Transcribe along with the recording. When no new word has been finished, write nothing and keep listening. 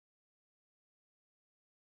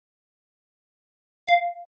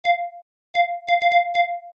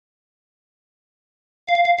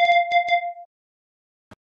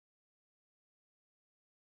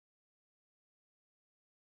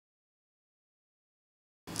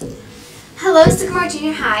Hello, Sycamore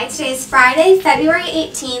Junior High. Today is Friday, February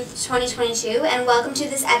 18th, 2022, and welcome to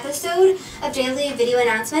this episode of Daily Video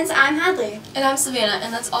Announcements. I'm Hadley. And I'm Savannah,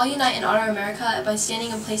 and let's all unite and honor America by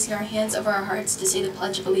standing and placing our hands over our hearts to say the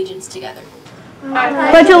Pledge of Allegiance together.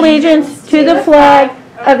 I pledge allegiance to the flag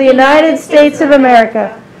of the United States of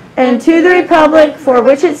America and to the republic for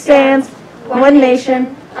which it stands, one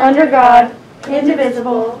nation, under God,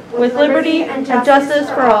 indivisible, with liberty and justice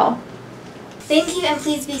for all. Thank you, and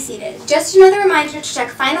please be seated. Just another reminder to check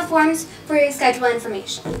final forms for your schedule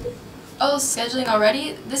information. Oh, scheduling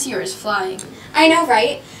already? This year is flying. I know,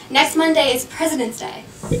 right? Next Monday is President's Day.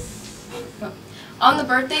 On the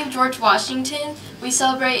birthday of George Washington, we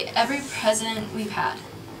celebrate every president we've had.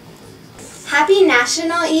 Happy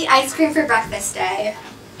National Eat Ice Cream for Breakfast Day.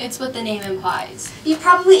 It's what the name implies. You've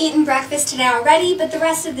probably eaten breakfast today already, but the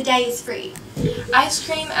rest of the day is free. Ice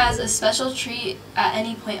cream as a special treat at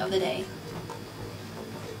any point of the day.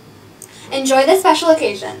 Enjoy this special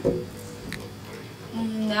occasion.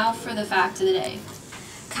 Now for the fact of the day.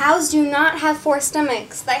 Cows do not have 4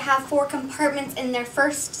 stomachs. They have 4 compartments in their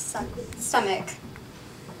first stomach.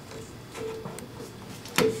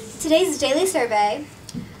 Today's daily survey.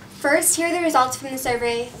 First, here are the results from the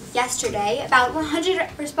survey yesterday. About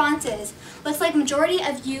 100 responses. Looks like majority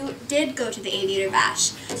of you did go to the Aviator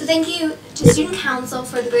Bash. So thank you to Student Council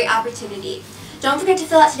for the great opportunity. Don't forget to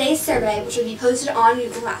fill out today's survey, which will be posted on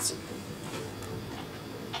Google Classroom.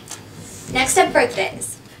 Next up,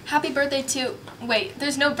 birthdays. Happy birthday to... Wait,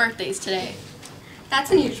 there's no birthdays today. That's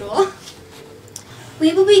unusual.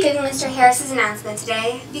 We will be giving Mr. Harris's announcement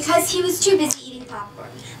today because he was too busy eating popcorn.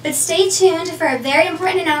 But stay tuned for a very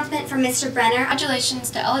important announcement from Mr. Brenner.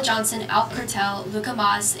 Congratulations to Ella Johnson, Alp Kertel, Luca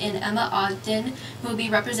Moss, and Emma Ogden, who will be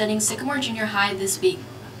representing Sycamore Junior High this week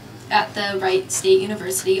at the Wright State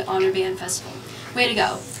University Honor Band Festival. Way to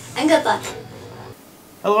go. And good luck.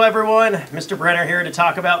 Hello everyone, Mr. Brenner here to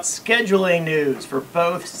talk about scheduling news for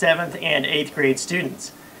both 7th and 8th grade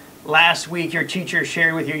students. Last week your teacher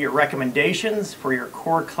shared with you your recommendations for your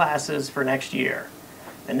core classes for next year.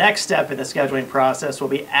 The next step in the scheduling process will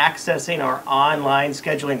be accessing our online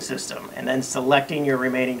scheduling system and then selecting your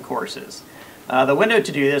remaining courses. The window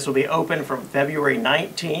to do this will be open from February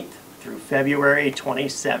 19th through February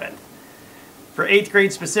 27th. For 8th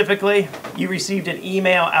grade specifically, you received an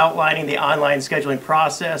email outlining the online scheduling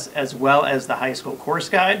process as well as the high school course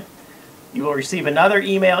guide. You will receive another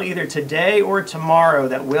email either today or tomorrow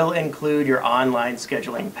that will include your online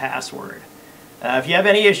scheduling password. If you have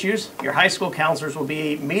any issues, your high school counselors will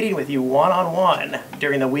be meeting with you one-on-one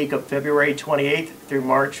during the week of February 28th through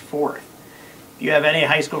March 4th. If you have any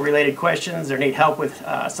high school related questions or need help with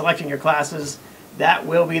selecting your classes, that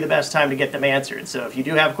will be the best time to get them answered. So if you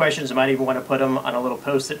do have questions, you might even want to put them on a little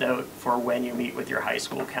post-it note for when you meet with your high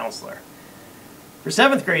school counselor. For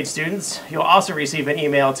 7th grade students, you'll also receive an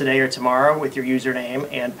email today or tomorrow with your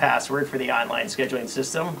username and password for the online scheduling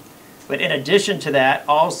system. But in addition to that,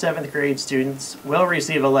 all 7th grade students will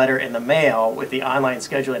receive a letter in the mail with the online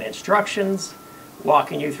scheduling instructions,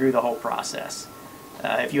 walking you through the whole process.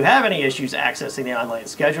 If you have any issues accessing the online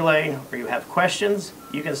scheduling or you have questions,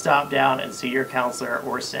 you can stop down and see your counselor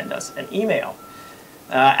or send us an email.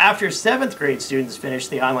 After 7th grade students finish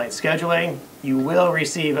the online scheduling, you will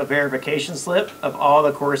receive a verification slip of all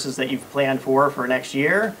the courses that you've planned for next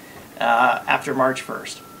year after March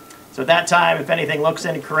 1st. So at that time, if anything looks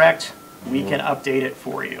incorrect, we can update it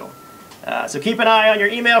for you. So keep an eye on your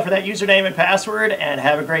email for that username and password, and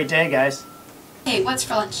have a great day, guys. Hey, what's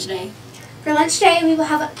for lunch today? For lunch today, we will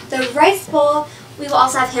have the rice bowl. We will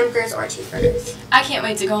also have hamburgers or cheeseburgers. I can't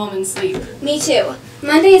wait to go home and sleep. Me too.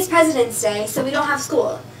 Monday is President's Day, so we don't have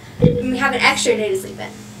school. And we have an extra day to sleep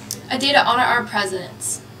in. A day to honor our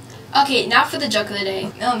presidents. Okay, now for the joke of the day.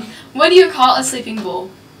 What do you call a sleeping bull?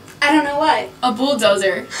 I don't know what. A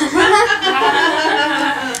bulldozer.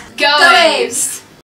 Go Go Aves!